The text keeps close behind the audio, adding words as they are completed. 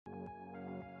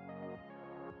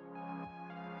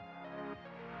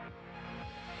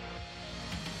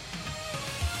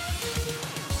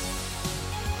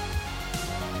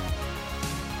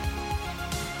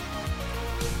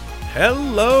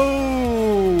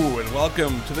Hello, and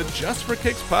welcome to the Just for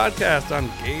Kicks podcast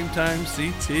on Game Time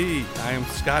CT. I am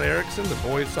Scott Erickson, the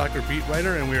boys soccer beat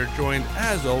writer, and we are joined,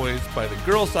 as always, by the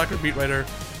girls soccer beat writer,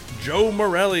 Joe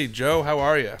Morelli. Joe, how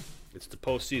are you? It's the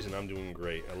postseason. I'm doing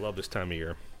great. I love this time of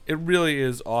year. It really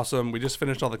is awesome. We just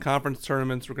finished all the conference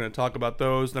tournaments. We're going to talk about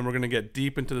those. Then we're going to get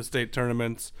deep into the state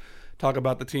tournaments, talk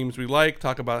about the teams we like,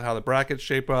 talk about how the brackets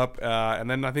shape up, and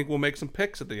then I think we'll make some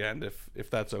picks at the end if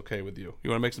that's okay with you.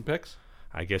 You want to make some picks?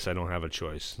 I guess I don't have a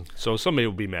choice. So somebody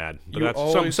will be mad.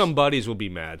 But some buddies will be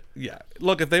mad. Yeah.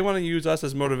 Look, if they want to use us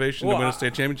as motivation to win a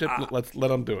state championship, let's let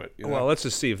them do it. You know? Well, let's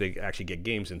just see if they actually get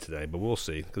games in today. But we'll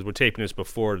see, because we're taping this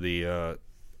before the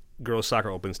girls soccer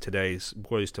opens today,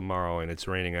 boys tomorrow, and it's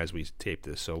raining as we tape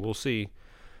this. So we'll see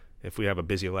if we have a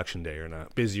busy election day or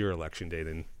not. Busier election day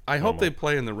than I normal. hope they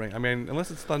play in the rain. I mean, unless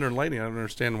it's thunder and lightning, I don't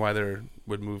understand why they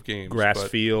would move games. Grass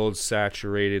fields,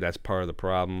 saturated, that's part of the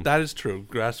problem. That is true.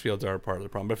 Grass fields are part of the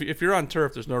problem. But if you're on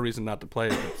turf, there's no reason not to play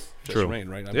if it's just True. rain,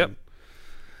 right?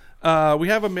 Yep. We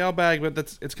have a mailbag, but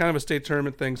it's kind of a state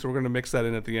tournament thing, so we're going to mix that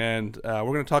in at the end. We're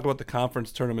going to talk about the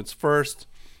conference tournaments first,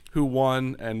 who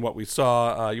won and what we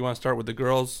saw. You want to start with the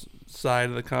girls' side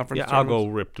of the conference Yeah, I'll tournaments? go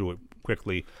rip through it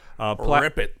quickly.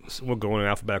 Rip it. We're going in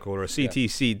alphabetical order.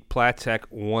 CTC Platt Tech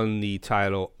won the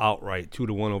title outright,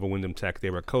 2-1 over Wyndham Tech. They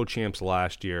were co-champs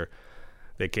last year.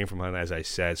 They came from Hunt, as I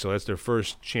said. So that's their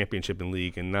first championship in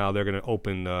league, and now they're going to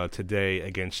open today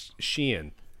against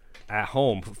Sheehan at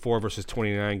home for 4 versus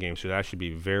 29 games. So that should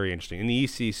be very interesting. In the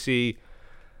ECC,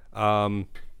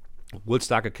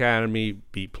 Woodstock Academy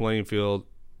beat Plainfield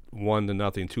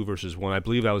 1-0, 2 versus 1. I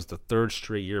believe that was the third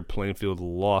straight year Plainfield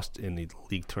lost in the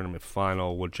league tournament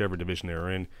final, whichever division they were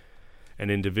in.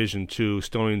 And in Division 2,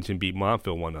 Stonington beat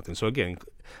Montville 1-0. So again,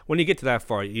 when you get to that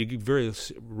far, you very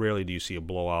rarely do you see a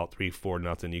blowout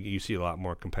 3-4-0. You see a lot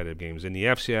more competitive games. In the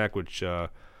FCAC, which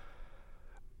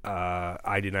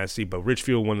I did not see, but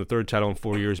Richfield won the third title in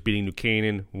 4 years, beating New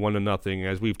Canaan 1-0.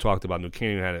 As we've talked about, New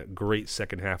Canaan had a great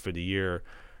second half of the year.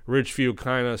 Ridgefield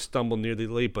kind of stumbled near the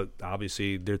late, but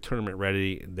obviously they're tournament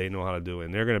ready. They know how to do it.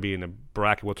 And they're going to be in the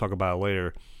bracket, we'll talk about it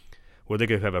later, where they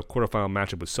could have a quarterfinal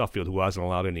matchup with Suffield, who hasn't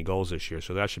allowed any goals this year.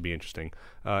 So that should be interesting.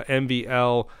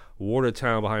 MVL,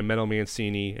 Watertown behind Meadow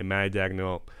Mancini and Matty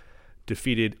Dagnall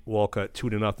defeated Walcott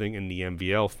 2-0 in the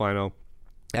MVL final.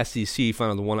 SEC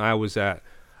final, the one I was at,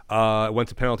 went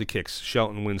to penalty kicks.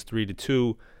 Shelton wins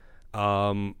 3-2.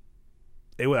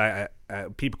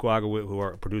 Pete Quagga, who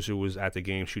our producer, was at the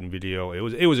game shooting video.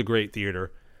 It was a great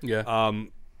theater. Yeah.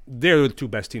 They're the two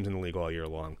best teams in the league all year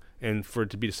long, and for it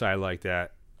to be decided like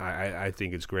that, I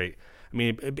think it's great. I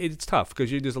mean, it's tough because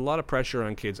there's a lot of pressure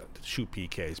on kids to shoot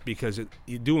PKs because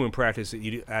you do them in practice.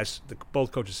 As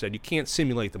both coaches said, you can't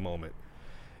simulate the moment.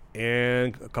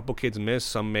 And a couple kids missed,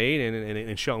 some made,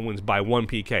 and Shelton wins by 1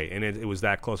 PK, and it was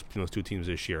that close between those two teams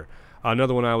this year.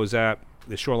 Another one I was at,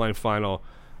 the Shoreline final.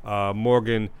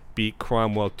 Morgan beat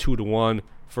Cromwell 2-1.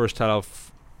 First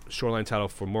Shoreline title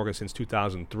for Morgan since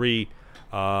 2003.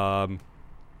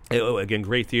 Again,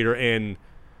 great theater. And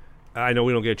I know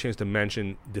we don't get a chance to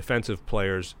mention defensive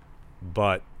players,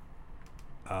 but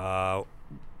I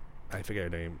forget her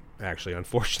name, actually,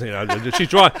 unfortunately.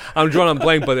 I'm drawing on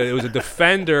blank, but it was a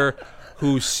defender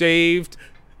who saved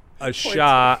a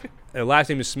shot. Her last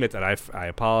name is Smith, and I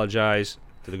apologize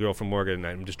to the girl from Morgan.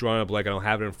 I'm just drawing a blank. I don't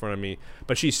have it in front of me.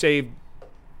 But she saved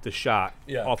the shot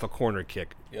off a corner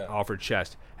kick off her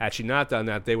chest. Had she not done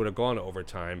that, they would have gone to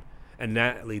overtime. And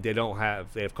that league, they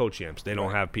have co-champs. They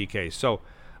don't have PKs. So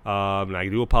I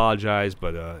do apologize,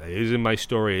 but it is in my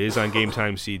story. It is on Game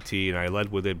Time CT, and I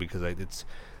led with it because I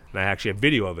actually have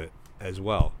video of it as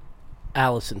well.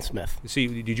 Allison Smith.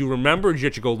 See, did you remember, or did you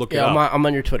have to go look it up? Yeah, I'm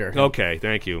on your Twitter. Okay,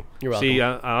 thank you. You're welcome. See,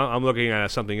 I'm looking at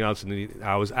something else, and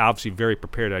I was obviously very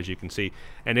prepared, as you can see.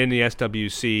 And in the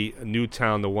SWC,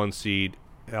 Newtown, the 1 seed,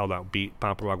 held out, beat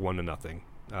Pomperaug 1-0.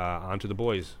 On to the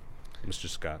boys, Mr.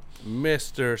 Scott.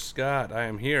 Mr. Scott, I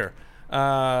am here.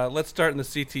 Let's start in the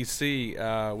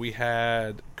CTC. We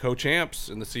had co-champs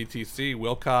in the CTC,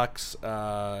 Wilcox,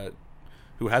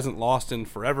 who hasn't lost in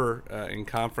forever in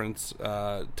conference,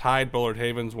 tied Bullard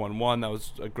Havens 1-1. That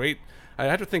was a great. I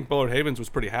have to think Bullard Havens was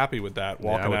pretty happy with that,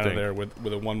 walking out of there with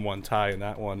a 1-1 tie in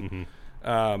that one.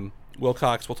 Mm-hmm.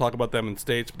 Wilcox, we'll talk about them in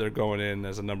states, but they're going in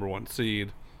as a number 1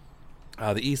 seed.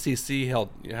 The ECC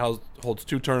holds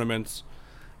 2 tournaments.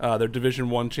 Their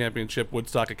Division 1 championship,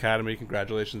 Woodstock Academy,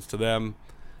 congratulations to them.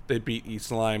 They beat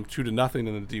East Lyme 2-0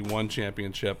 in the D1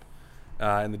 championship.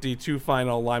 In the D2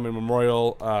 final, Lyman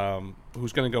Memorial,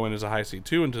 who's going to go in as a high seed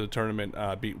 2 into the tournament,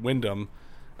 beat Wyndham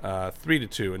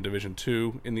 3-2 in Division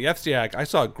 2. In the FCAC, I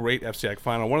saw a great FCAC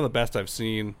final, one of the best I've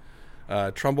seen.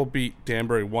 Trumbull beat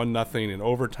Danbury 1-0 in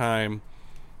overtime.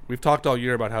 We've talked all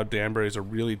year about how Danbury is a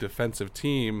really defensive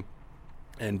team,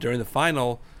 and during the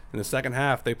final, in the second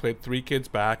half, they played 3 kids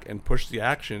back and pushed the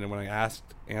action. And when I asked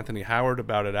Anthony Howard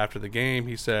about it after the game,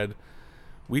 he said,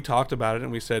 we talked about it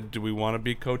and we said, do we want to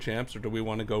be co-champs or do we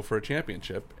want to go for a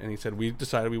championship? And he said, we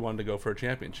decided we wanted to go for a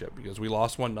championship because we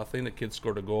lost 1-0. The kids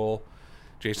scored a goal.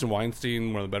 Jason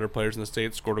Weinstein, one of the better players in the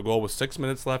state, scored a goal with 6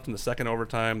 minutes left in the second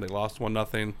overtime. They lost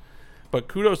 1-0. But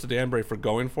kudos to Danbury for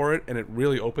going for it, and it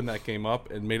really opened that game up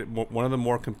and made it one of the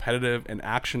more competitive and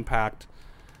action-packed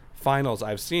finals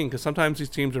I've seen, because sometimes these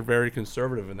teams are very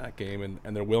conservative in that game,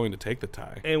 and they're willing to take the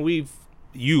tie. And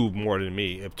you more than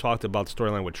me, have talked about the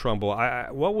storyline with Trumbull.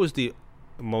 What was the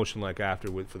emotion like after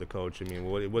for the coach? I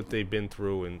mean, what they've been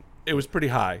through, and it was pretty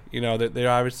high. You know, that they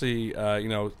obviously,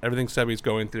 everything Sebi's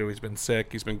going through. He's been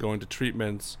sick. He's been going to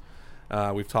treatments.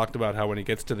 We've talked about how when he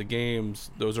gets to the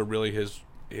games, those are really his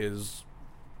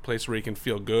place where he can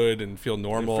feel good and feel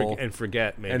normal and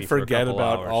forget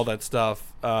about hours. all that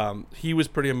stuff. He was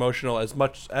pretty emotional,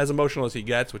 as emotional as he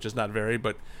gets, which is not very,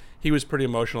 but he was pretty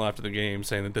emotional after the game,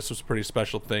 saying that this was a pretty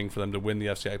special thing for them to win the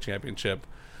FCI championship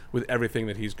with everything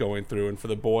that he's going through, and for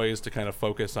the boys to kind of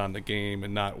focus on the game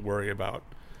and not worry about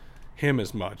him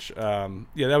as much. That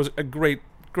was a great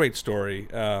story.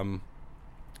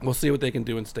 We'll see what they can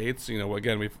do in states. You know,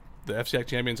 again, the FCI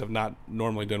champions have not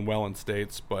normally done well in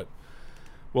states, but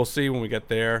we'll see when we get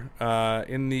there.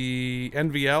 In the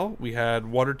NVL, we had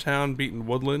Watertown beating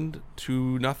Woodland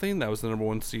 2-0. That was the number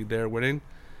 1 seed there, winning.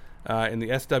 In the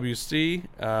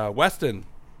SWC, Weston.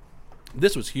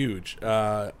 This was huge.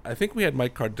 I think we had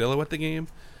Mike Cardillo at the game,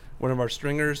 one of our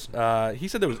stringers. He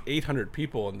said there was 800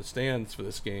 people in the stands for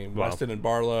this game. Wow. Weston and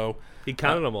Barlow. He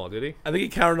counted them all, did he? I think he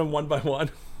counted them one by one.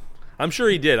 I'm sure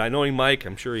he did. I knowing Mike,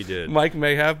 I'm sure he did. Mike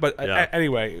may have, but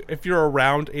anyway, if you're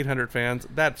around 800 fans,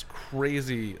 that's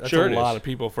crazy. That's sure a lot of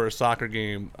people for a soccer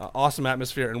game. Awesome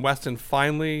atmosphere, and Weston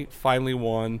finally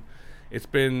won. It's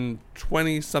been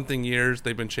 20-something years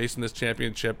they've been chasing this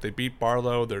championship. They beat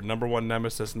Barlow, their number 1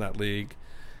 nemesis in that league.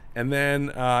 And then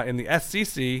in the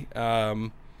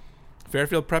SCC,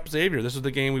 Fairfield Prep Xavier. This was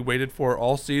the game we waited for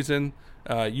all season.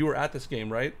 You were at this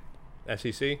game, right?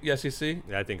 SEC? Yeah, SEC?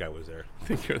 Yeah, I think I was there. I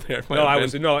think you were there. No, I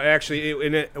was. No, actually,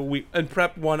 and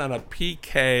Prep won on a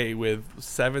PK with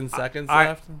 7 seconds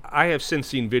left. I have since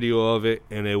seen video of it,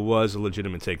 and it was a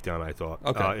legitimate takedown, I thought,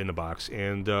 okay. In the box.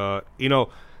 And,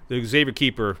 the Xavier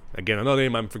keeper, again, another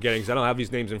name I'm forgetting because I don't have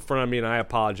these names in front of me, and I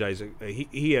apologize.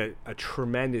 He had a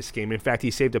tremendous game. In fact, he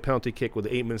saved a penalty kick with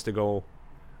 8 minutes to go,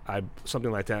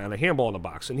 something like that, and a handball in the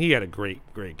box. And he had a great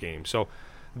game. So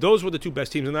those were the 2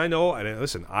 best teams. And I know, and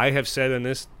listen, I have said in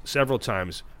this several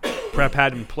times, Prep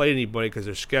hadn't played anybody because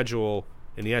their schedule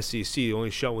in the SEC, the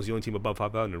only Shelton was the only team above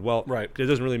 500. Well, right. It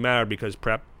doesn't really matter because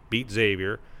Prep beat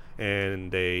Xavier,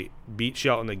 and they beat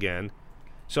Shelton again.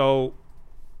 So,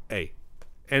 hey.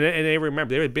 And they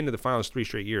remember, they had been to the finals 3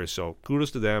 straight years, so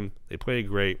kudos to them. They played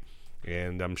great,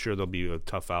 and I'm sure they'll be a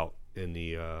tough out in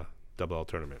the Double L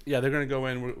tournament. Yeah, they're going to go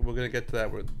in. We're going to get to that.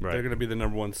 They're going to be the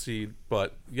number 1 seed.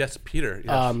 But, yes, Peter.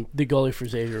 Yes. The goalie for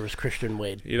Xavier was Christian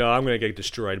Wade. You know, I'm going to get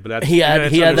destroyed, but that's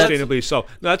understandably so.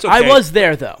 No, that's okay. I was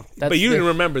there, though. But you didn't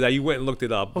remember that. You went and looked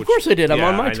it up. Of course I did. I'm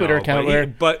on my Twitter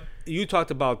account. But you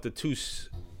talked about the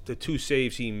two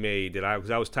saves he made because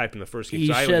I was typing the first game. He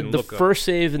said the first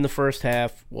save in the first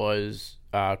half was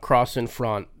cross in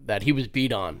front that he was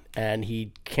beat on, and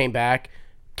he came back,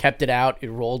 kept it out, it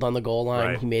rolled on the goal line,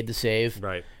 right. He made the save,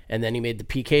 right, and then he made the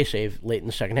PK save late in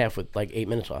the second half with like 8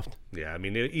 minutes left. Yeah, I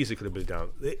mean, it easily could have been down.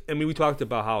 I mean, we talked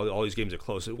about how all these games are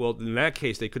close. Well, in that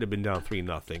case, they could have been down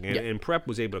 3-0, and Prep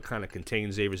was able to kind of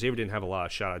contain Xavier. Xavier didn't have a lot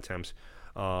of shot attempts,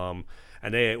 and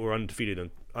they were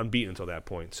unbeaten until that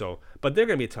point. So, but they're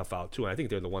going to be a tough out too. And I think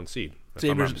they're the 1 seed.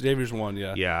 Xavier's 1,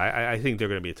 yeah. Yeah, I think they're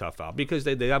going to be a tough out because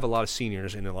they have a lot of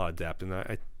seniors and a lot of depth.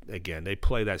 And again, they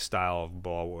play that style of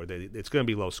ball where it's going to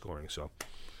be low scoring. So,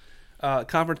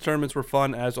 conference tournaments were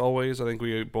fun as always. I think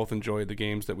we both enjoyed the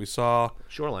games that we saw.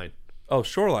 Shoreline. Oh,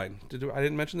 Shoreline. I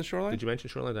didn't mention the Shoreline? Did you mention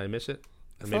Shoreline? Did I miss it?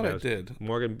 I thought I did.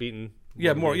 Morgan beaten.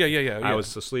 Yeah, I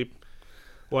was asleep.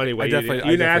 Well, anyway, you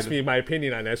didn't ask me my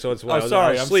opinion on that, so it's why I was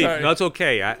asleep. I'm sorry. No, it's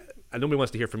okay. Nobody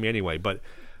wants to hear from me anyway, but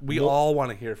we all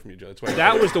want to hear from you, Joe. That's why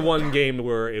that was the one game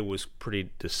where it was pretty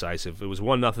decisive. It was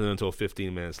 1-0 until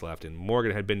 15 minutes left, and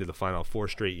Morgan had been to the final 4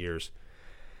 straight years,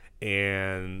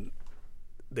 and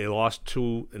they lost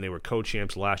 2, and they were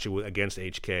co-champs last year against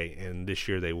HK, and this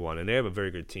year they won, and they have a very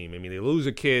good team. I mean, they lose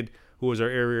a kid who was our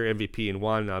area MVP in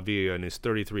Juan Navia and his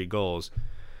 33 goals,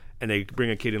 and they bring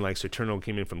a kid in like Saturno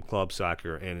came in from club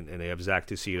soccer, and they have Zach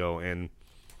Tessito, and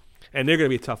they're going to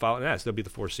be a tough out, and they'll be the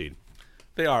 4 seed.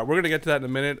 They are. We're going to get to that in a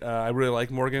minute. I really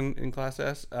like Morgan in Class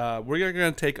S. We're going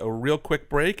to take a real quick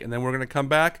break, and then we're going to come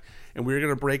back, and we're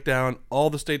going to break down all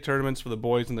the state tournaments for the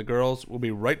boys and the girls. We'll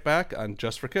be right back on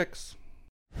Just for Kicks.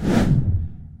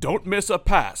 Don't miss a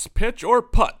pass, pitch, or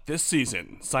putt this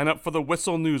season. Sign up for the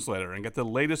Whistle newsletter and get the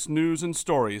latest news and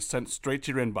stories sent straight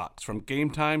to your inbox from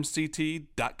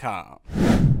GameTimeCT.com.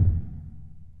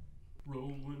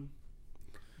 Rolling.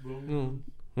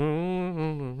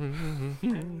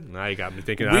 Now you got me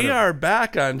thinking. We are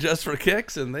back on Just for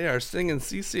Kicks, and they are singing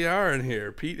CCR in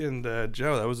here. Pete and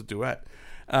Joe, that was a duet.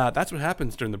 That's what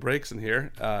happens during the breaks in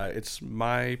here. It's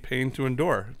my pain to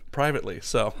endure privately.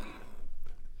 So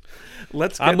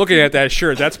I'm looking at that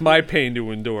shirt. That's my pain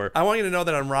to endure. I want you to know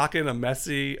that I'm rocking a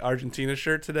Messi Argentina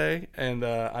shirt today, and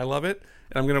I love it.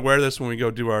 And I'm going to wear this when we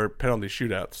go do our penalty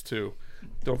shootouts too.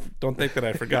 Don't think that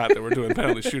I forgot that we're doing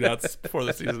penalty shootouts before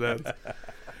the season ends.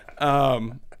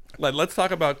 Let's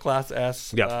talk about Class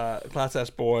S. Yep. Class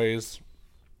S boys.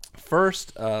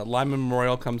 First, Lyman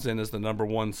Memorial comes in as the number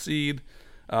 1 seed.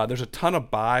 There's a ton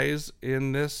of byes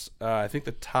in this. I think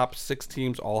the top 6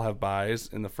 teams all have byes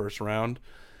in the first round.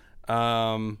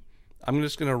 I'm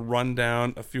just going to run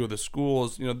down a few of the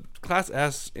schools. Class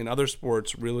S in other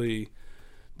sports really,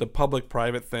 the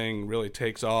public-private thing really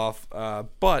takes off.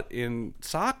 But in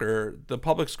soccer, the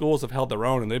public schools have held their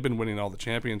own, and they've been winning all the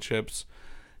championships.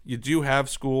 You do have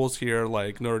schools here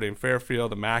like Notre Dame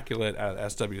Fairfield, Immaculate at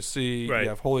SWC. Right. You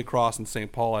have Holy Cross and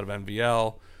St. Paul out of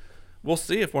NVL. We'll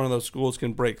see if one of those schools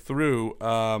can break through.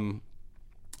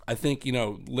 I think,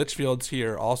 Litchfield's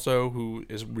here also, who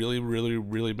is really, really,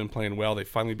 really been playing well. They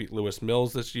finally beat Lewis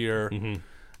Mills this year.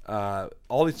 Mm-hmm.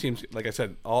 All these teams, like I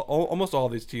said, almost all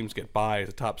of these teams get byes.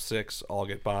 The top 6 all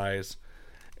get byes.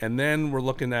 And then we're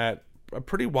looking at a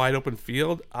pretty wide open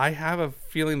field. I have a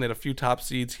feeling that a few top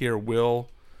seeds here will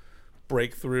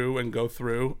break through and go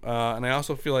through. And I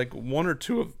also feel like one or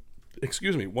two of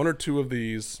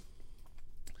these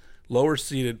lower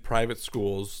seeded private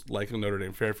schools like Notre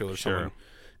Dame Fairfield or something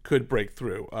could break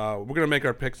through. We're going to make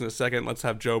our picks in a second. Let's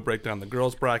have Joe break down the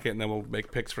girls bracket, and then we'll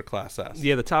make picks for Class S.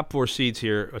 Yeah, the top 4 seeds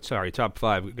here. Top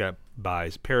 5. We got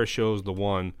byes. Parashow's the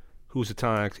 1.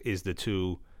 Housatonic is the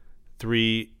 2.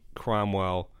 3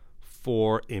 Cromwell.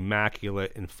 4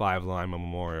 Immaculate, and 5 Lyman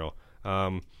Memorial.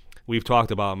 We've talked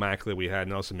about Immaculate. We had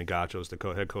Nelson Migachos,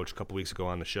 the head coach, a couple weeks ago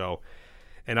on the show.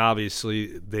 And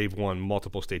obviously, they've won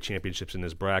multiple state championships in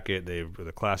this bracket. They're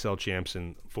the Class L champs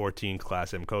in 14,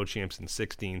 Class M co-champs in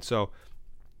 16. So,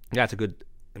 that's a good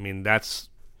 – that's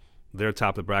their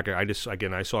top of the bracket. I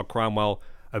saw Cromwell,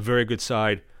 a very good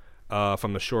side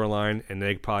from the Shoreline, and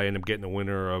they probably end up getting the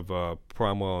winner of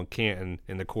Cromwell and Canton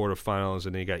in the quarterfinals.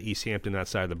 And then you got East Hampton that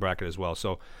side of the bracket as well.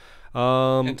 So,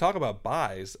 and talk about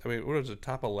byes. What was it,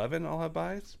 top 11 all have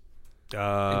byes in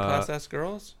Class S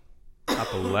girls?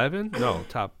 Top 11? No,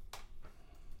 top.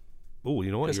 Oh,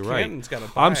 you know what? You're Canton's right. Got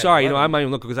a bye I'm sorry. at I might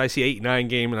even look because I see 8-9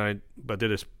 game, but they're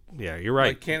just. Yeah, you're right.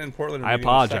 Like Canton, Portland. I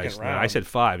apologize. I said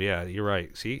 5. Yeah, you're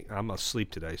right. See, I'm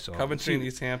asleep today. So Coventry and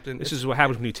East Hampton. This is what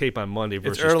happens when you tape on Monday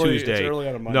versus Tuesday. It's early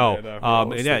on a Monday.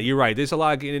 No, and yeah, you're right. There's a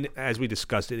lot. As we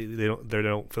discussed, they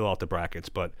don't fill out the brackets,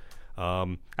 but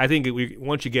I think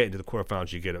once you get into the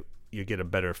quarterfinals, you get a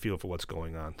better feel for what's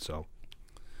going on. So.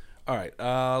 All right,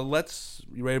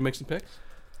 you ready to make some picks?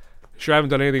 Sure, I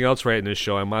haven't done anything else right in this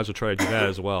show. I might as well try to do that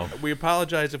as well. We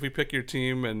apologize if we pick your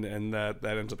team and that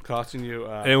ends up costing you.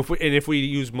 And if we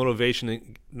use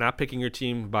motivation, not picking your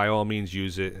team, by all means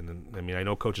use it. And I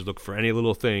know coaches look for any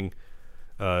little thing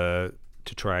to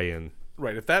try and.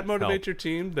 Right. If that motivates your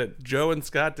team that Joe and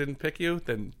Scott didn't pick you,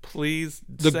 then please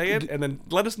say it and then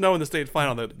let us know in the state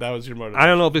final that was your motivation. I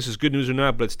don't know if this is good news or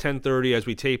not, but it's 10:30 as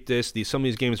we tape this. Some of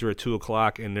these games are at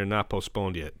 2:00 and they're not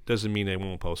postponed yet. Doesn't mean they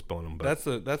won't postpone them. But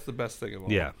that's the best thing of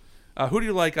all. Yeah. Who do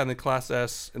you like on the Class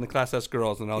S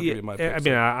girls? And I'll give you my picks.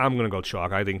 I'm going to go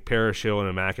chalk. I think Parashill and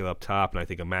Immaculate up top, and I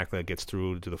think Immaculate gets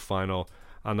through to the final.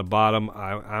 On the bottom,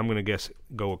 I'm going to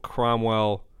go with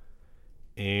Cromwell.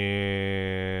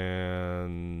 And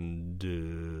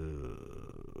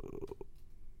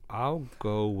I'll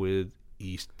go with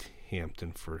East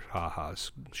Hampton for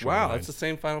Haha's. Wow, that's the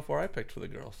same Final Four I picked for the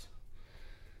girls.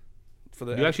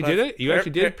 You actually did it? You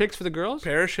actually did picks for the girls?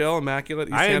 Parish Hill, Immaculate,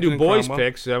 East I didn't Hampton, do boys Cromwell.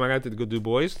 picks. Am I going to have to go do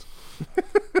boys?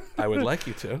 I would like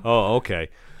you to. Oh, okay.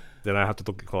 Then I have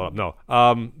to call up. No.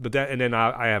 But that, and then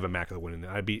I have Immaculate winning.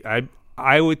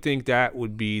 I would think that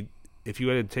would be, if you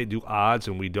had to do odds,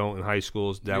 and we don't in high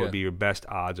schools, that would be your best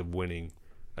odds of winning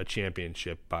a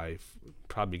championship by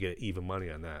probably get even money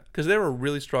on that. Because they're a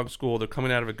really strong school. They're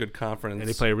coming out of a good conference. And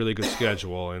they play a really good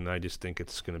schedule, and I just think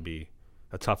it's going to be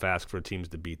a tough ask for teams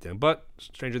to beat them. But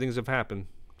stranger things have happened.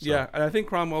 So. Yeah, and I think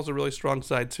Cromwell's a really strong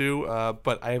side too,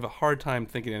 but I have a hard time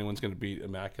thinking anyone's going to beat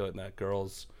Immaculate in that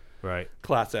girls' Right.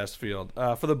 Class S field.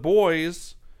 For the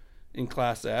boys in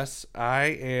Class S,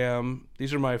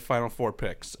 these are my final four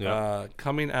picks. Yeah.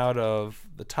 Coming out of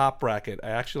the top bracket, I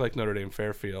actually like Notre Dame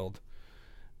Fairfield.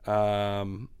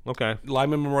 Okay.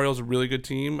 Lyman Memorial is a really good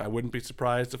team. I wouldn't be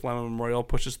surprised if Lyman Memorial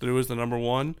pushes through as the number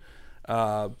one.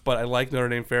 But I like Notre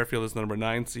Dame Fairfield as the number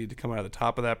 9 seed to come out of the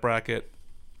top of that bracket.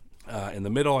 In the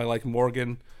middle, I like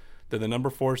Morgan. They're the number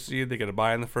 4 seed. They get a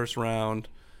bye in the first round.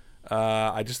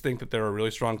 I just think that they're a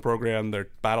really strong program. They're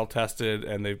battle tested,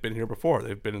 and they've been here before.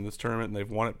 They've been in this tournament, and they've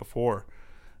won it before.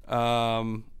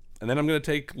 And then I'm going to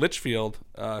take Litchfield,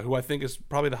 who I think is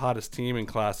probably the hottest team in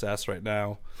Class S right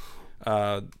now.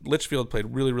 Litchfield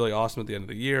played really, really awesome at the end of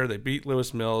the year. They beat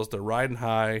Lewis Mills. They're riding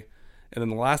high. And then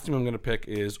the last team I'm going to pick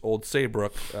is Old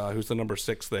Saybrook, who's the number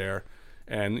 6 there.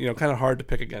 And, kind of hard to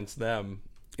pick against them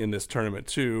in this tournament,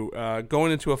 too.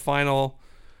 Going into a final,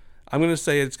 I'm going to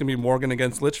say it's going to be Morgan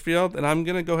against Litchfield. And I'm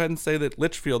going to go ahead and say that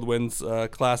Litchfield wins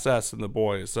Class S in the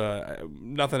boys.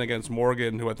 Nothing against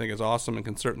Morgan, who I think is awesome and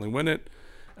can certainly win it.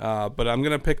 But I'm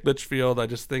going to pick Litchfield. I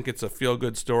just think it's a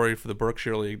feel-good story for the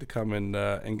Berkshire League to come in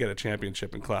and get a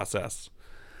championship in Class S.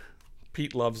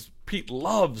 Pete loves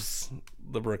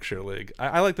the Berkshire League.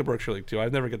 I like the Berkshire League, too. I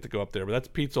never get to go up there, but that's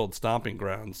Pete's old stomping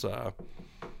grounds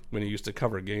when he used to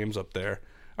cover games up there.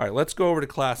 All right, let's go over to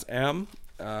Class M.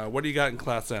 What do you got in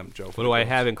Class M, Joe? What do I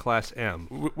have in Class M?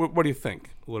 What do you think?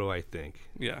 What do I think?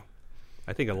 Yeah.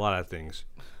 I think a lot of things.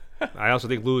 I also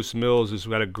think Lewis Mills has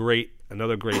got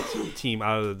another great team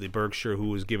out of the Berkshire who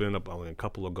was giving up only a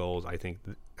couple of goals. I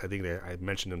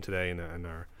mentioned them today in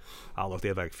our outlook. They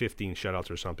have like 15 shutouts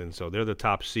or something. So they're the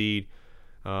top seed.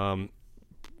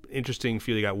 Interesting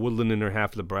field. You got Woodland in their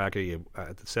half of the bracket.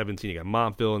 At the 17, you got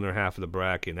Montville in their half of the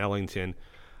bracket, and Ellington.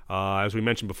 As we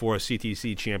mentioned before,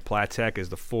 CTC champ Platt Tech is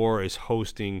the 4 is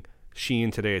hosting Sheehan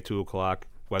today at 2 o'clock,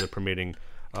 weather permitting.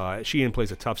 Sheehan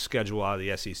plays a tough schedule out of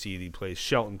the SEC. He plays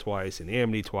Shelton twice and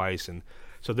Amity twice, and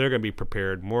so they're going to be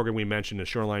prepared. Morgan, we mentioned, the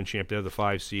Shoreline champ. They're the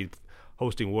 5 seed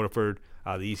hosting Waterford,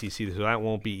 the ECC, so that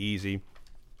won't be easy.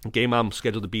 Game I'm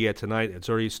scheduled to be at tonight. It's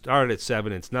already started at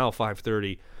 7. It's now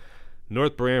 5:30.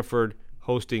 North Branford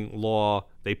hosting Law.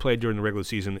 They played during the regular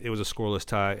season. It was a scoreless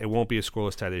tie. It won't be a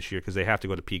scoreless tie this year because they have to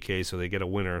go to PK, so they get a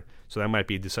winner. So that might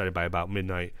be decided by about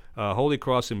midnight. Holy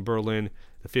Cross in Berlin,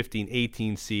 the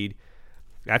 15-18 seed.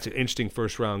 That's an interesting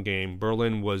first-round game.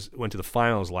 Berlin went to the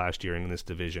finals last year in this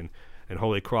division, and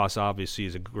Holy Cross obviously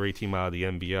is a great team out of the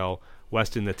NBL.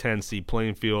 Weston, the 10 seed.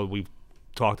 Plainfield, we've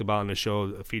talked about in the show,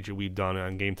 a feature we've done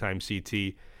on Game Time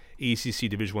CT. ECC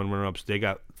Division I runner-ups, they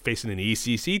got facing an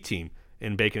ECC team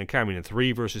in Bacon Academy in a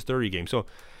 3 versus 30 game. So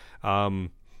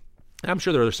I'm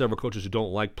sure there are several coaches who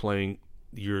don't like playing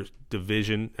your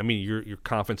division. I mean, your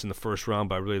conference in the first round,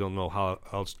 but I really don't know how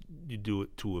else you do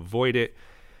it to avoid it.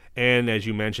 And as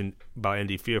you mentioned about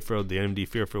ND Fairfield, the ND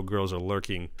Fairfield girls are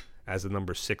lurking as the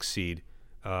number 6 seed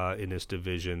in this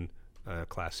division,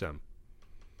 Class M.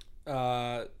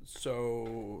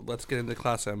 So let's get into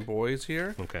Class M boys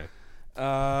here. Okay.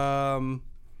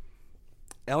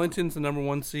 Ellington's the number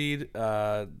 1 seed.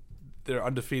 They're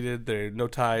undefeated. They're no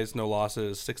ties, no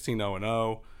losses,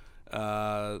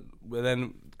 16-0-0.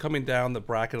 Then coming down the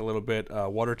bracket a little bit,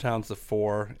 Watertown's the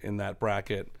 4 in that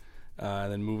bracket.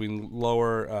 And then moving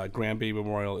lower, Granby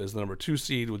Memorial is the number 2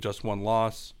 seed with just 1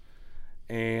 loss.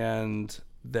 And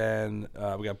then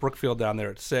we got Brookfield down there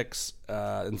at 6,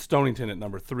 and Stonington at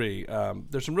number 3.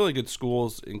 There's some really good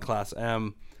schools in Class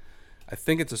M. I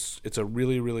think it's a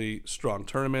really, really strong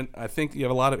tournament. I think you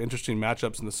have a lot of interesting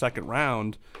matchups in the second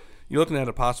round. You're looking at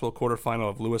a possible quarterfinal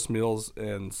of Lewis Mills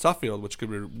and Suffield, which could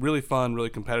be really fun, really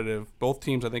competitive. Both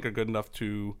teams, I think, are good enough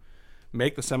to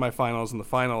make the semifinals and the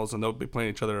finals, and they'll be playing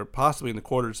each other possibly in the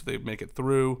quarters if they make it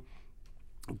through.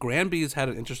 Granby's had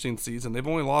an interesting season. They've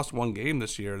only lost 1 game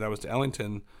this year. That was to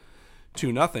Ellington,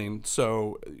 2-0.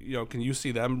 So, can you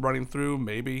see them running through?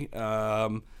 Maybe.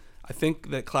 I think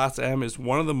that Class M is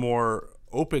one of the more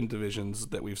open divisions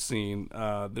that we've seen.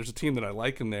 There's a team that I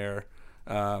like in there.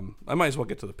 I might as well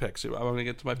get to the picks. I want to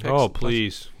get to my picks. Oh,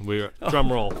 please.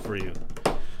 Drum roll for you.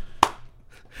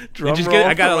 Drum roll.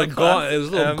 I got for it was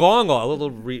a little gong, a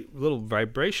little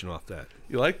vibration off that.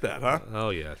 You like that, huh? Oh,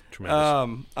 yeah.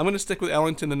 Tremendous. I'm going to stick with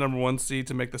Ellington, the number 1 seed,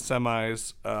 to make the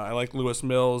semis. I like Lewis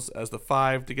Mills as the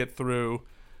 5 to get through.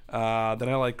 Then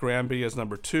I like Granby as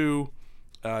number 2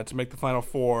 to make the Final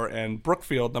 4. And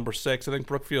Brookfield, number 6. I think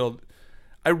Brookfield,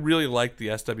 I really liked the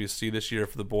SWC this year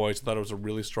for the boys. I thought it was a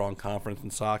really strong conference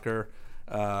in soccer.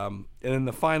 And in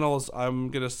the finals, I'm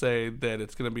going to say that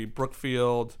it's going to be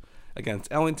Brookfield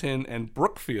against Ellington, and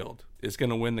Brookfield is going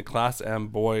to win the Class M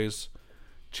Boys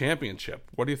Championship.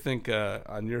 What do you think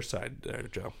on your side there,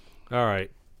 Joe? All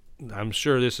right. I'm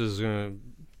sure this is going to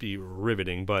be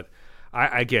riveting, but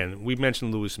we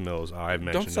mentioned Lewis Mills. I've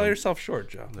mentioned Don't sell yourself short,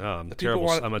 Joe. No,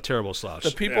 I'm a terrible slouch.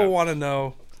 The people want to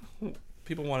know.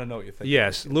 People want to know what you think.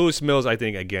 Yes, Lewis Mills. I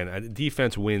think again,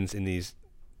 defense wins in these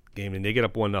games, and they get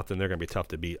up 1-0. They're going to be tough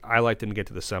to beat. I like them to get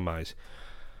to the semis.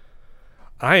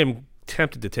 I am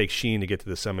tempted to take Sheen to get to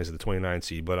the semis of the 29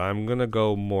 seed, but I'm going to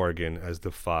go Morgan as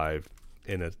the 5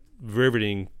 in a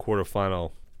riveting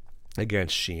quarterfinal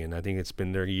against Sheen. I think it's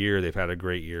been their year. They've had a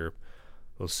great year.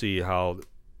 We'll see how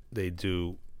they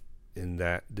do in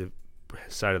that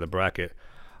side of the bracket.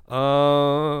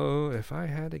 If I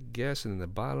had to guess, in the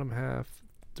bottom half,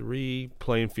 3,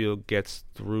 Plainfield gets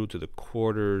through to the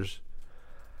quarters.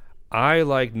 I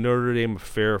like Notre Dame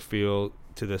Fairfield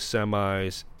to the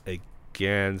semis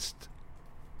against,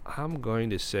 I'm going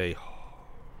to say,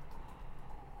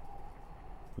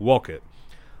 Wolcott.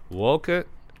 Wolcott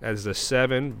as the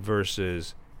 7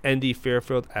 versus ND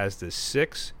Fairfield as the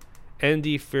 6.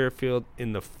 ND Fairfield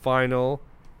in the final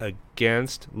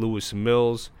against Lewis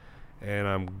Mills. And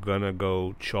I'm going to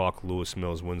go chalk Lewis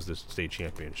Mills wins the state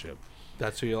championship.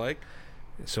 That's who you like?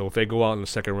 So if they go out in the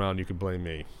second round, you can blame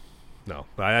me. No.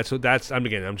 But I'm just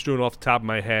doing it off the top of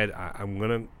my head. That's what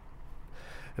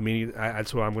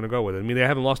I'm going to go with. I mean, they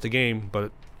haven't lost a game,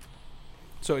 but...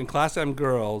 So in Class M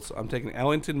girls, I'm taking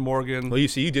Ellington, Morgan... Well,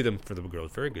 you did them for the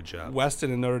girls. Very good job.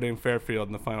 Weston and Notre Dame Fairfield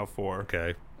in the Final Four.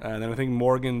 Okay. And then I think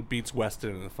Morgan beats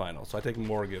Weston in the final. So I take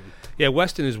Morgan. Yeah,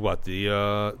 Weston is what?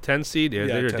 The 10 seed? Yeah,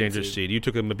 they're a 10 dangerous seed. You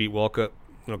took them to beat Wolcott.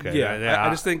 Okay. Yeah,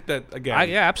 I just think that,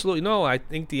 again... absolutely. No, I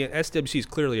think the SWC is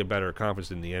clearly a better conference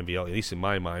than the NVL, at least in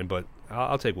my mind. But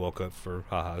I'll take Wolcott for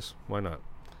ha-has. Why not?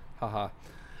 Ha-ha.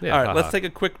 Yeah, all right, let's take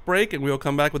a quick break, and we'll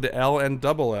come back with the L and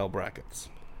double L brackets.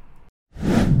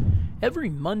 Every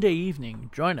Monday evening,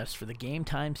 join us for the Game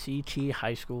Time CT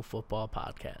High School Football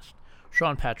Podcast.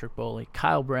 Sean Patrick Boley,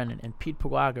 Kyle Brennan, and Pete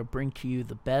Paguaga bring to you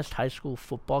the best high school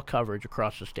football coverage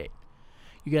across the state.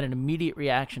 You get an immediate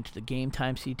reaction to the Game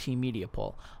Time CT media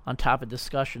poll, on top of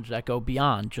discussions that go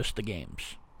beyond just the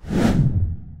games.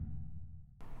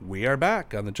 We are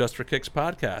back on the Just for Kicks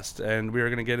podcast, and we are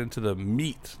going to get into the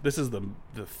meat. This is the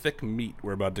thick meat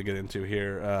we're about to get into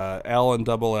here. L and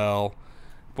double L,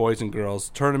 boys and girls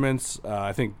tournaments.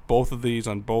 I think both of these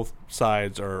on both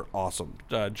sides are awesome.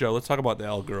 Joe, let's talk about the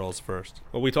L girls first.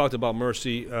 Well, we talked about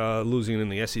Mercy losing in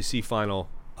the SEC final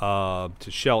to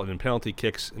Shelton in penalty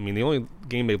kicks. I mean, the only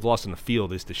game they've lost in the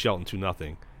field is to Shelton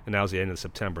 2-0, and that was the end of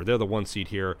September. They're the 1 seed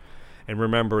here. And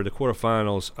remember, the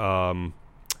quarterfinals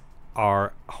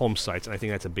are home sites, and I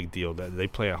think that's a big deal. That they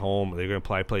play at home. They're going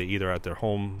to play either at their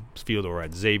home field or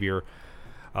at Xavier.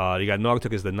 You got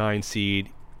Naugatuck as the 9 seed.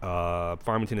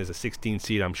 Farmington is a 16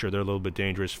 seed. I'm sure they're a little bit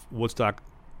dangerous. Woodstock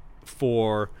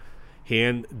 4.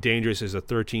 Dangerous is a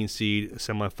 13 seed.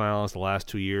 Semifinals the last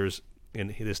 2 years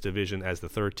in this division as the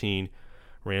 13.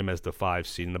 Ram as the 5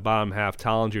 seed. In the bottom half,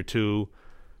 Tollinger 2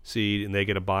 seed, and they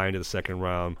get a bye into the second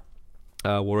round.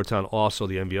 Watertown also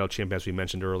the NVL champions we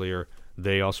mentioned earlier.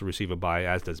 They also receive a bye,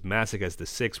 as does Massac as the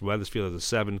 6, Weathersfield as the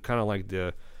 7, kind of like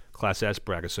the Class S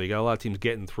bracket. So you got a lot of teams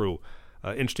getting through.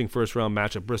 Interesting first-round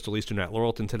matchup, Bristol Eastern at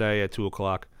Laurelton today at 2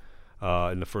 o'clock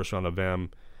in the first round of M,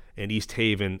 and East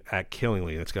Haven at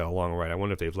Killingly. That's got a long ride. I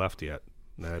wonder if they've left yet.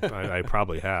 I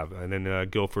probably have. And then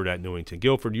Guilford at Newington.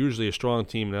 Guilford, usually a strong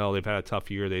team now. They've had a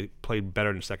tough year. They played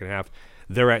better in the second half.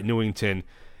 They're at Newington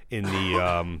in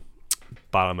the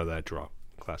bottom of that draw,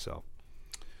 Class L.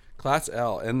 Class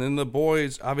L. And then the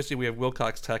boys, obviously we have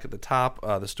Wilcox Tech at the top.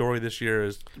 The story this year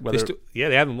is whether...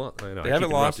 They haven't lost. I know, they haven't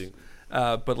lost.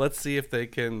 But let's see if they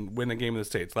can win a game in the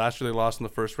States. Last year they lost in the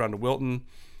first round to Wilton.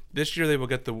 This year they will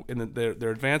get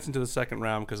they're advancing to the second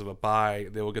round because of a bye.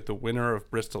 They will get the winner of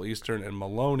Bristol Eastern and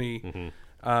Maloney.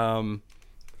 Mm-hmm.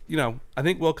 I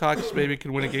think Wilcox maybe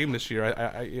can win a game this year.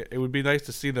 It would be nice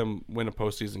to see them win a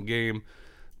postseason game.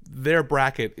 Their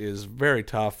bracket is very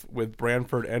tough with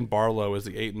Branford and Barlow as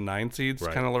the 8 and 9 seeds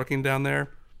kind of lurking down there.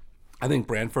 I think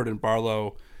Branford and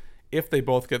Barlow, if they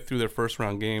both get through their first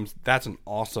round games, that's an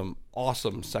awesome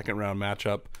second round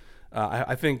matchup.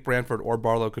 I think Branford or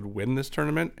Barlow could win this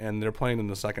tournament, and they're playing in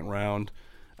the second round.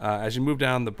 As you move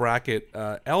down the bracket,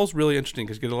 L's really interesting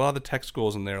because you get a lot of the tech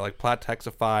schools in there, like Platte Tech's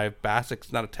a 5,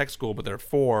 Bassett's not a tech school, but they're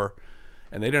 4,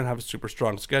 and they don't have a super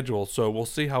strong schedule. So we'll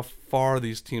see how far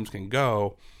these teams can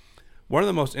go. One of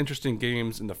the most interesting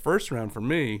games in the first round for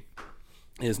me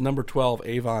is number 12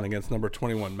 Avon against number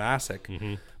 21 Massac.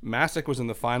 Mm-hmm. Massac was in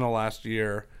the final last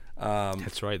year.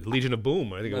 That's right. The Legion of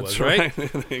Boom, I think it was, right?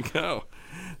 There you go.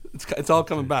 It's all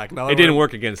coming back. Now It didn't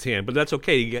work against hand, but that's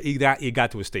okay. You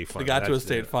got to a state final. They got to a That's-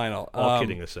 state final. All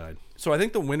kidding aside. So I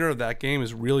think the winner of that game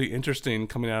is really interesting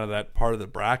coming out of that part of the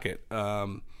bracket.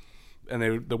 And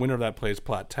the winner of that plays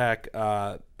Platte Tech.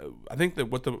 I think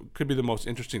that could be the most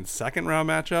interesting second round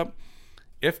matchup,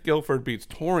 if Guilford beats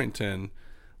Torrington,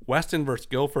 Weston versus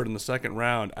Guilford in the second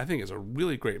round, I think is a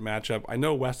really great matchup. I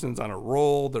know Weston's on a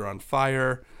roll; they're on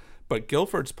fire, but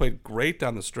Guilford's played great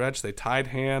down the stretch. They tied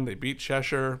hand, they beat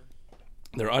Cheshire,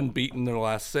 they're unbeaten in their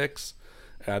last 6.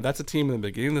 That's a team in the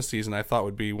beginning of the season I thought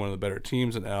would be one of the better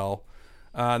teams in L.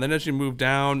 Then as you move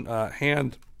down,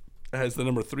 Hand has the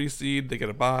number 3 seed; they get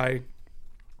a bye.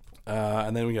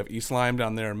 And then we have East Lyme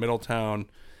down there. Middletown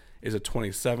is a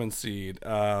 27 seed.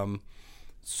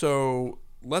 So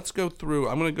let's go through.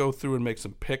 I'm going to go through and make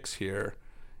some picks here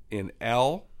in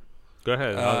L. Go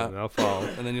ahead. I'll follow.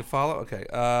 And then you follow? Okay.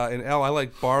 In L, I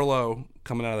like Barlow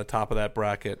coming out of the top of that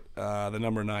bracket, the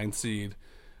number 9 seed.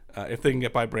 If they can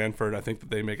get by Brantford, I think that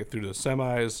they make it through to the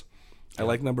semis. I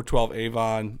like number 12,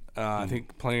 Avon. I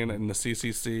think playing in the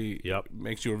CCC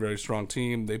makes you a very strong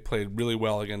team. They played really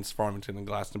well against Farmington and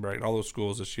Glastonbury and all those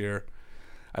schools this year.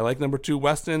 I like number 2,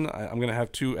 Weston. I'm going to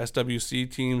have 2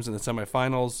 SWC teams in the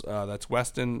semifinals. That's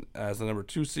Weston as the number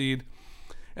 2 seed.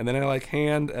 And then I like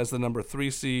Hand as the number 3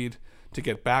 seed to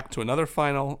get back to another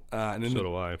final. And So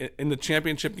do I. In the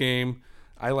championship game,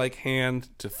 I like Hand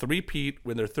to three-peat,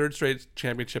 win their 3rd straight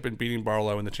championship and beating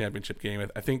Barlow in the championship game.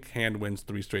 I think Hand wins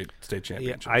 3 straight state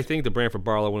championships. I think the Brantford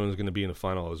Barlow one is going to be in the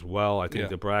final as well. I think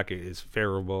the bracket is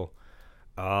favorable.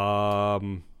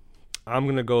 I'm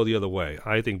going to go the other way.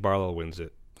 I think Barlow wins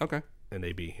it. Okay. And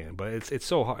they beat Hand, but it's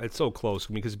so hard, it's so close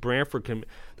because Brantford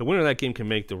the winner of that game can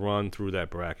make the run through that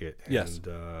bracket. Yes.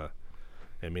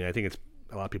 And I think it's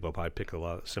a lot of people probably pick a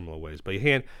lot of similar ways. But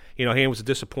Hand was a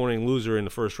disappointing loser in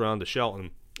the first round to Shelton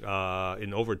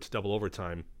in double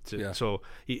overtime. So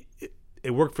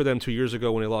it worked for them 2 years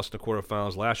ago when they lost in the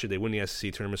quarterfinals. Last year they win the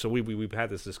SEC tournament. So we've had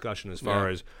this discussion as far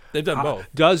as they've done both.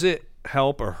 Does it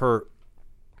help or hurt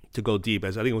to go deep?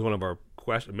 As I think it was one of our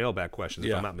mailbag questions,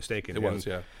 if I'm not mistaken. It was,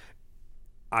 yeah.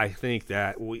 I think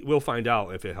that we'll find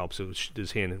out if it helps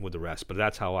his hand with the rest, but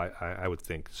that's how I would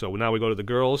think. So now we go to the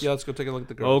girls. Yeah, let's go take a look at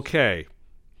the girls. Okay.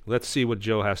 Let's see what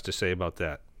Joe has to say about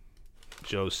that.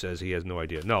 Joe says he has no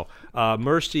idea. No.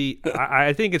 Mercy,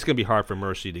 I think it's going to be hard for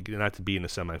Mercy not to be in the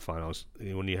semifinals.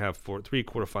 When you have 3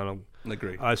 quarterfinal. I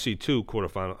agree. I see 2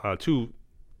 quarterfinal,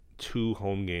 two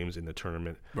home games in the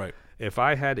tournament. Right. If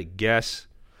I had to guess,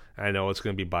 I know it's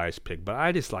going to be biased pick, but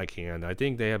I just like Hand. I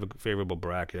think they have a favorable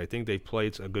bracket. I think they've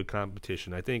played a good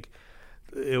competition. I think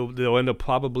they'll end up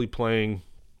probably playing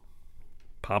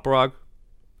Pomperog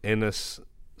in the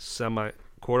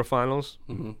semi-quarterfinals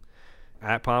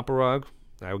at Pomperog,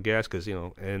 I would guess, because,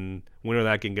 and winner of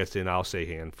that game gets in, I'll say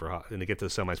Hand, and they get to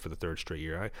the semis for the 3rd straight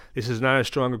year. This is not as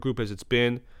strong a group as it's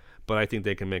been, but I think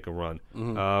they can make a run.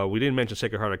 We didn't mention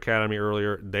Sacred Heart Academy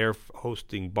earlier. They're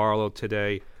hosting Barlow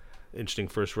today. Interesting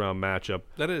first round matchup.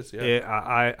 That is, yeah.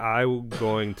 I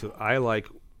like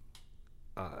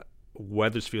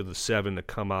Weathersfield the 7 to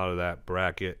come out of that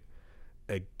bracket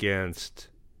against.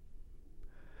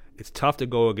 It's tough to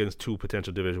go against 2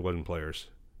 potential Division I players.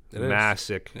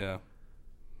 Masick. Yeah.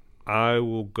 I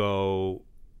will go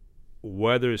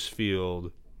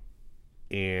Weathersfield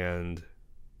and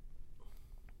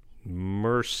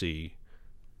Mercy.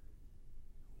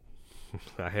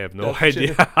 I have no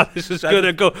idea how this is going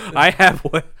to go.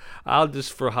 I'll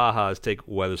just for ha-has take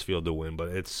Weathersfield to win, but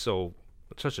it's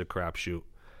such a crapshoot.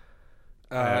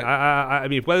 I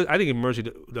think if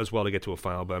Mercy does well to get to a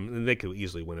final, but they could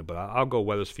easily win it. But I'll go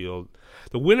Weathersfield.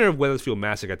 The winner of Weathersfield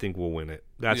Masick, I think, will win it.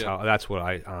 That's what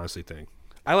I honestly think.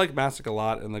 I like Masick a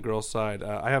lot in the girls' side.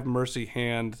 I have Mercy,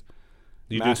 Hand,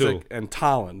 You Masick, do too. and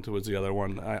Tolland was the other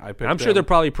one I picked. I'm sure they're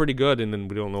probably pretty good, and then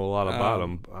we don't know a lot about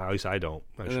them. At least I don't.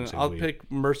 I'll pick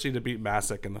Mercy to beat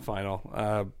Masick in the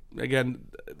final. Again,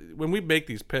 when we make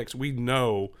these picks, we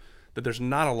know that there's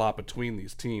not a lot between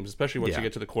these teams, especially once you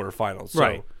get to the quarterfinals. So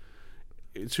right.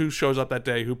 It's who shows up that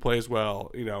day, who plays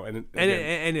well,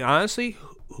 And honestly,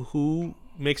 who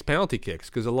makes penalty kicks?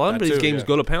 Because a lot of these games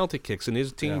go to penalty kicks, and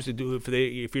these teams to do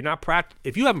if you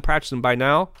haven't practiced them by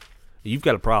now, you've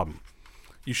got a problem.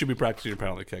 You should be practicing your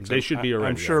penalty kicks. They should be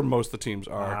already. I'm sure most of the teams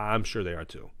are. I'm sure they are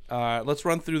too. Let's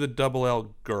run through the Double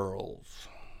L girls.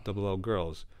 Double L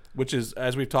girls, which is,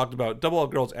 as we've talked about, Double L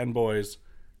girls and boys,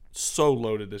 so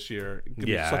loaded this year. It could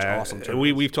be such awesome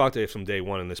tournaments. We've talked to it from day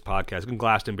one in this podcast.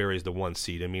 Glastonbury is the 1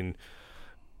 seed. I mean,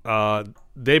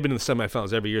 they've been in the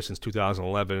semifinals every year since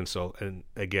 2011. And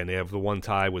again, they have the one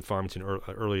tie with Farmington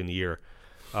early in the year.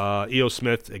 E.O.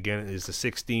 Smith, again, is the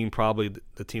 16, probably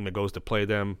the team that goes to play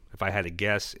them, if I had to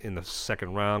guess, in the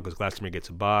second round because Glastonbury gets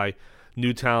a bye.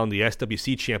 Newtown, the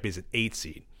SWC champion, is an 8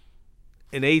 seed.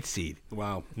 An 8 seed.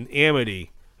 Wow. And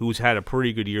Amity, who's had a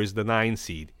pretty good year, is the 9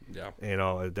 seed. Yeah.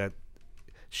 That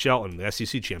Shelton, the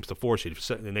SEC champs, the 4 seed,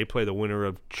 and they play the winner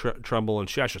of Trumbull and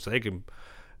Cheshire, so they can.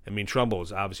 I mean,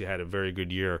 Trumbull's obviously had a very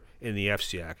good year in the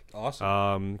FCIAC.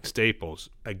 Awesome. Staples,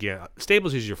 again.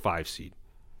 Staples is your 5 seed.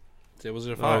 Staples is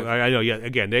your 5. I know, yeah.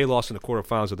 Again, they lost in the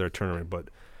quarterfinals of their tournament,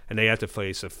 and they have to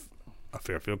face a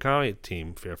Fairfield County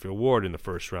team, Fairfield Ward, in the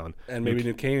first round. And maybe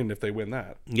New Canaan if they win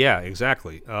that. Yeah,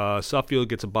 exactly. Suffield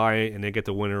gets a bye, and they get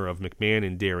the winner of McMahon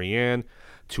and Darien,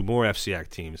 2 more FCIAC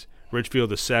teams. Ridgefield,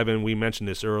 the 7. We mentioned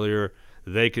this earlier.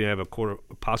 They can have a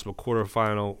possible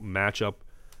quarterfinal matchup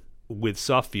with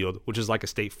Suffield, which is like a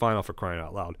state final for crying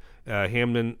out loud.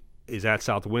 Hamden is at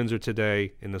South Windsor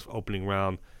today in this opening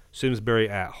round. Simsbury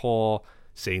at Hall.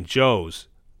 St. Joe's,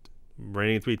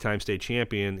 reigning 3-time state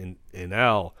champion in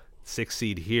L, 6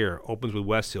 seed here, opens with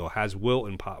West Hill, has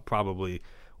Wilton probably,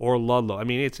 or Ludlow. I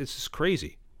mean, it's just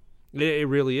crazy. It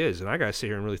really is. And I got to sit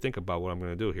here and really think about what I'm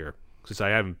going to do here, since I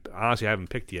haven't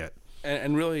picked yet.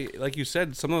 And really, like you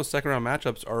said, some of those second-round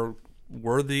matchups are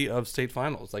worthy of state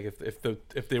finals. Like if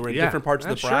they were in different parts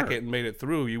of the bracket and made it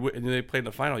through, and they played in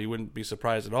the final, you wouldn't be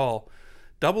surprised at all.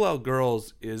 Double L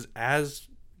girls is as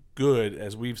good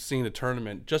as we've seen a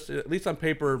tournament, just at least on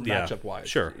paper, matchup wise.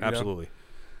 Sure, absolutely.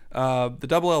 The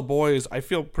Double L boys, I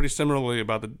feel pretty similarly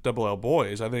about the Double L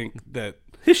boys. I think that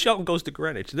his Shelton goes to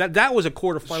Greenwich. That was a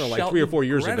quarterfinal like 3 or 4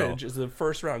 years ago. Greenwich is the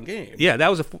first round game. Yeah, that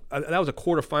was a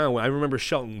quarterfinal. I remember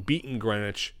Shelton beating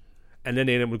Greenwich. And then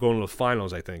they ended up going to the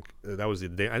finals, I think. I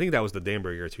think that was the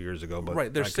Danbury year 2 years ago. But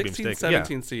right, there's 16,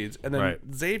 17 seeds. And then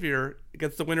Xavier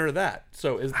gets the winner of that.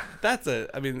 So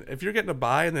if you're getting a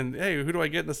bye and then, hey, who do I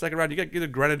get in the second round? You get either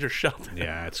Greenwich or Shelton.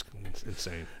 Yeah, it's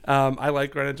insane. I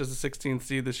like Greenwich as a 16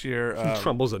 seed this year.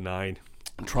 Trumbull's a 9.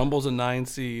 Trumbull's a 9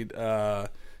 seed.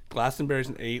 Glastonbury's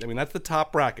an 8. I mean, that's the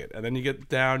top bracket. And then you get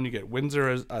down, you get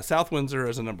South Windsor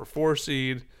as a number 4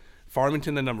 seed.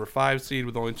 Farmington, the number 5 seed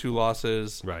with only 2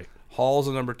 losses. Right. Hall's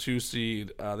a number 2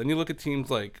 seed. Then you look at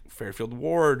teams like Fairfield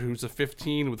Ward, who's a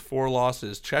 15 with 4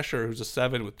 losses. Cheshire, who's a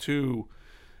 7 with 2.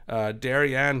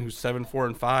 Darien, who's 7, 4,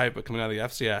 and 5, but coming out of the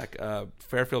FCIAC.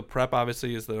 Fairfield Prep,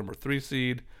 obviously, is the number 3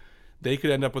 seed. They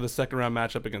could end up with a second-round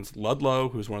matchup against Ludlow,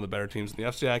 who's one of the better teams in the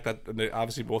FCIAC. They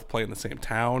obviously both play in the same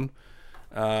town.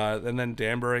 And then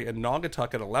Danbury and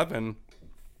Naugatuck at 11.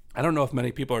 I don't know if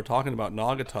many people are talking about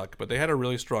Naugatuck, but they had a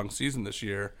really strong season this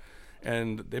year.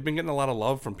 And they've been getting a lot of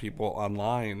love from people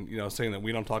online, saying that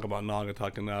we don't talk about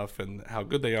Naugatuck enough and how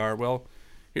good they are. Well,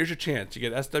 here's your chance. You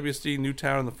get SWC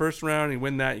Newtown in the first round. You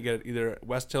win that. You get either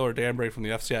West Hill or Danbury from the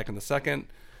FCIAC in the second.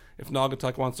 If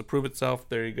Naugatuck wants to prove itself,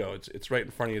 there you go. It's right in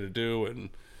front of you to do. And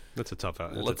that's a tough.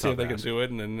 Let's see if they can do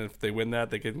it. And then if they win that,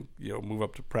 they can move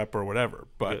up to prep or whatever.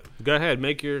 But go ahead,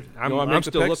 make your. I'm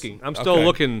still looking. I'm still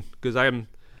looking because I am.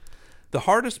 The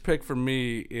hardest pick for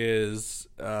me is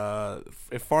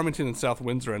if Farmington and South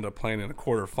Windsor end up playing in a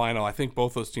quarterfinal. I think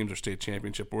both those teams are state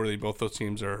championship worthy. Both those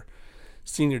teams are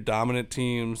senior dominant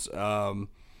teams.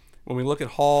 When we look at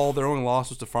Hall, their only loss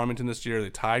was to Farmington this year. They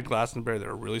tied Glastonbury.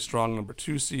 They're a really strong number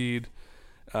 2 seed.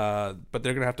 But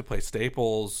they're going to have to play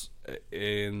Staples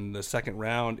in the second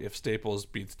round if Staples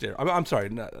beats they're going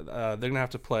to have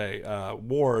to play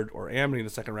Ward or Amity in the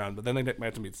second round, but then they might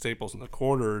have to meet Staples in the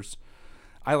quarters.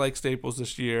 I like Staples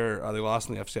this year. They lost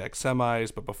in the FCIAC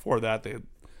semis, but before that they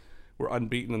were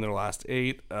unbeaten in their last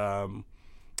 8.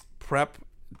 Prep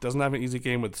doesn't have an easy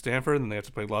game with Stanford, and they have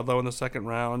to play Ludlow in the second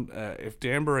round. If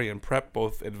Danbury and Prep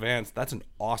both advance, that's an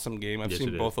awesome game. I've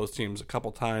seen both those teams a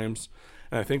couple times,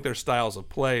 and I think their styles of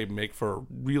play make for a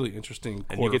really interesting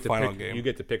quarterfinal game. You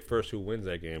get to pick first who wins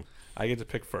that game. I get to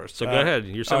pick first. So go ahead.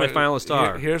 Your semifinalists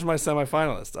are. Here's my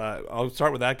semifinalist. I'll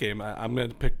start with that game. I'm going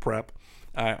to pick Prep.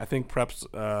 I think Prep's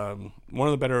one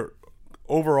of the better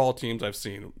overall teams I've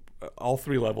seen, all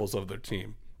 3 levels of their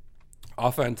team.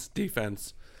 Offense,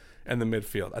 defense, and the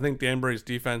midfield. I think Danbury's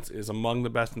defense is among the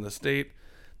best in the state.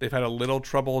 They've had a little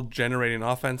trouble generating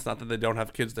offense. Not that they don't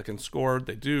have kids that can score.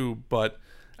 They do, but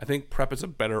I think Prep is a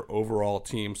better overall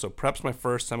team. So Prep's my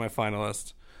first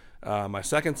semifinalist. My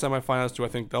second semifinalist, who I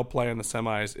think they'll play in the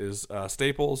semis, is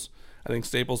Staples. I think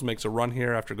Staples makes a run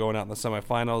here after going out in the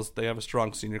semifinals. They have a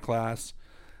strong senior class.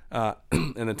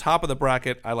 In the top of the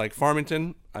bracket, I like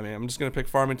Farmington. I mean, I'm just going to pick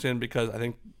Farmington because I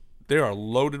think they are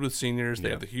loaded with seniors. They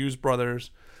have the Hughes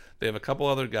brothers. They have a couple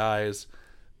other guys.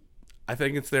 I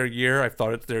think it's their year. I've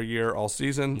thought it's their year all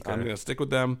season. Okay. I'm going to stick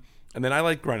with them. And then I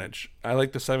like Greenwich. I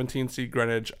like the 17 seed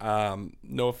Greenwich.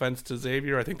 No offense to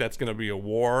Xavier. I think that's going to be a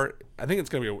war. I think it's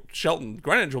going to be Shelton.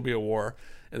 Greenwich will be a war.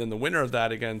 And then the winner of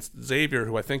that against Xavier,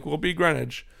 who I think will be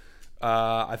Greenwich.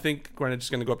 I think Greenwich is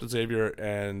going to go up to Xavier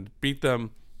and beat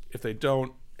them. If they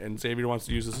don't, and Xavier wants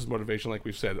to use this as motivation, like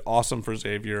we've said, awesome for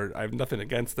Xavier. I have nothing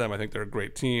against them. I think they're a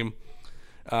great team.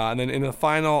 And then in the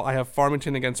final, I have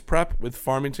Farmington against Prep, with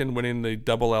Farmington winning the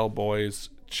Double L Boys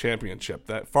Championship.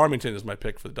 That Farmington is my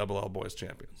pick for the Double L Boys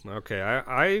Champions. Okay,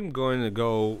 I'm going to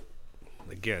go,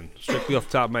 again, strictly off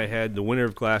the top of my head, the winner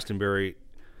of Glastonbury,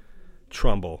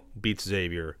 Trumbull, beats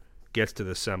Xavier, gets to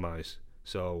the semis.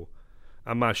 So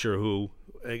I'm not sure who.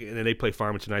 And then they play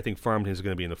Farmington. I think Farmington is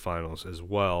going to be in the finals as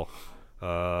well.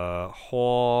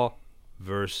 Hall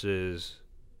versus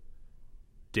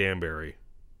Danbury.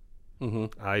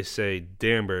 Mm-hmm. I say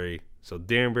Danbury. So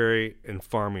Danbury and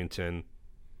Farmington.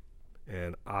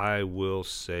 And I will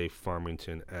say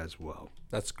Farmington as well.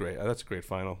 That's great. That's a great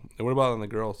final. And what about on the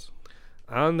girls?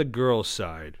 On the girls'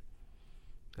 side,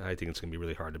 I think it's going to be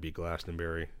really hard to beat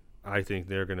Glastonbury. I think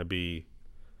they're going to be,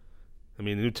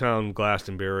 Newtown,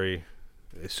 Glastonbury,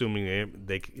 assuming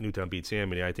Newtown beats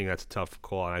Amity, I think that's a tough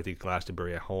call. And I think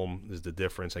Glastonbury at home is the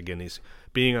difference. Again,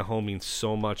 being at home means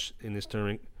so much in this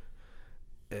tournament,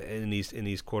 in these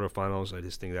quarterfinals. I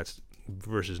just think that's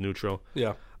versus neutral.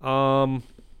 Yeah.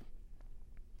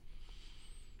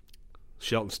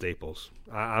 Shelton Staples.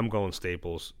 I'm going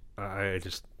Staples. I've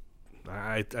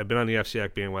been on the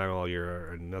FCAC bandwagon all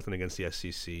year. Nothing against the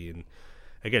SEC, and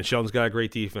again, Shelton's got a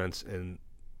great defense, and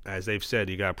as they've said,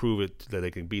 you got to prove it that they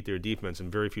can beat their defense,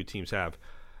 and very few teams have.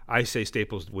 I say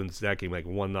Staples wins that game like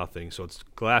 1-0. So it's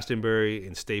Glastonbury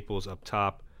and Staples up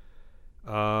top.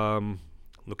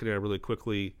 Looking at it really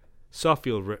quickly,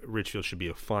 Suffield Richfield should be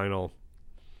a final.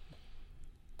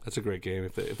 That's a great game.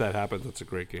 If that happens, that's a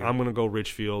great game. I'm going to go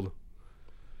Richfield.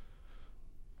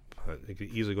 It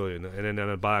could easily go in. And then on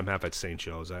the bottom half at St.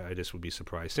 Joe's. I just would be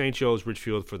surprised. St. Joe's,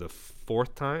 Richfield for the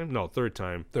third time.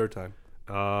 Third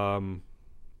time.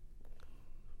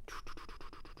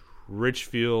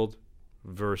 Richfield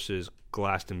versus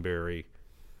Glastonbury,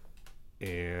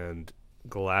 and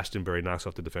Glastonbury knocks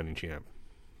off the defending champ.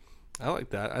 I like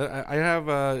that. I have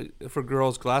for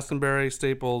girls Glastonbury,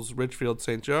 Staples, Richfield,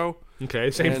 St. Joe. Okay,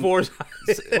 same fours.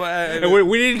 Well,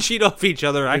 we didn't cheat off each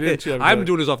other. I'm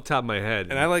doing this off the top of my head.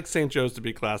 And I like St. Joe's to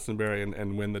beat Glastonbury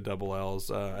and win the double L's.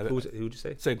 Who'd you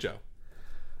say? St. Joe.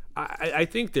 I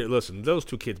think that, listen, those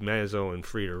two kids, Mazzo and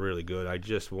Fried, are really good. I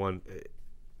just want,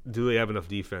 do they have enough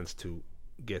defense to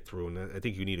get through? And I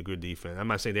think you need a good defense. I'm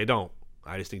not saying they don't.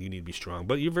 I just think you need to be strong.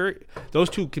 But those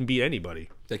two can beat anybody.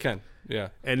 They can, yeah.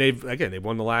 And they've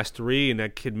won the last three. And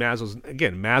that kid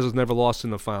Mazzo's never lost in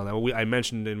the final. I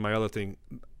mentioned in my other thing,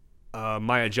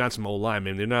 Maya Johnson, old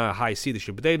lineman. They're not a high seed this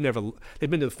year, but they've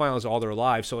been to the finals all their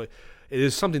lives. So it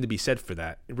is something to be said for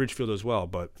that. Richfield as well,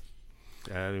 but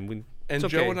And okay.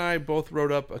 Joe and I both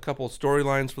wrote up a couple of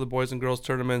storylines for the boys and girls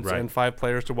tournaments and 5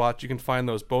 players to watch. You can find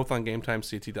those both on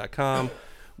GameTimeCT.com.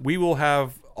 We will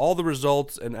have all the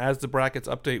results, and as the brackets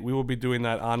update, we will be doing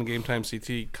that on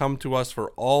GameTimeCT. Come to us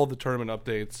for all the tournament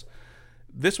updates.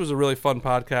 This was a really fun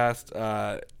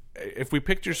podcast. If we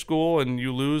picked your school and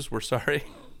you lose, we're sorry.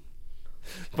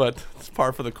 But it's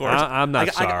par for the course. I'm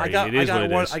not sorry. It is what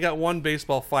it is. I got one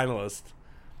baseball finalist.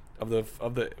 Of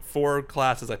the 4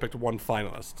 classes, I picked 1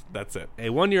 finalist. That's it.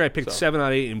 Hey, one year I picked 7 out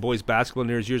of 8 in boys basketball, and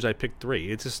there's years I picked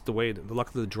 3. It's just the luck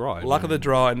of the draw. Luck of the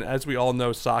draw, and as we all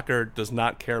know, soccer does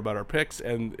not care about our picks,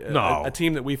 and a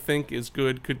team that we think is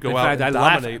good could go out and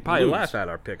dominate. Probably laugh at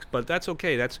our picks, but that's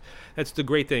okay. That's the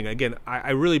great thing. Again, I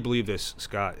really believe this,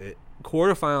 Scott.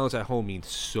 Quarterfinals at home means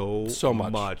so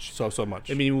much. So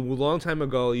much. I mean, a long time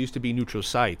ago, it used to be neutral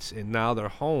sites, and now they're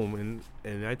home,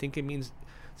 and I think it means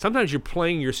sometimes you're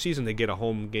playing your season to get a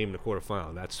home game in the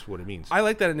quarterfinal. That's what it means. I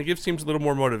like that, and it gives teams a little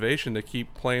more motivation to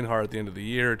keep playing hard at the end of the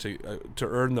year to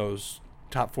earn those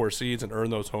top 4 seeds and earn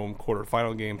those home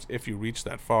quarterfinal games if you reach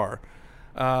that far.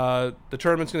 The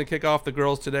tournament's going to kick off the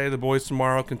girls today, the boys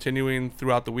tomorrow, continuing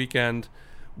throughout the weekend.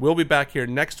 We'll be back here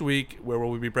next week where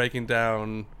we'll be breaking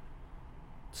down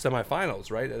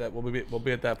semifinals, right? We'll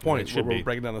be at that point where we're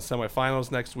breaking down the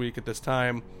semifinals next week at this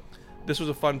time. This was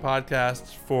a fun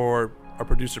podcast for our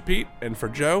producer Pete, and for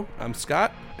Joe, I'm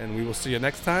Scott, and we will see you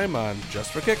next time on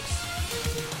Just for Kicks.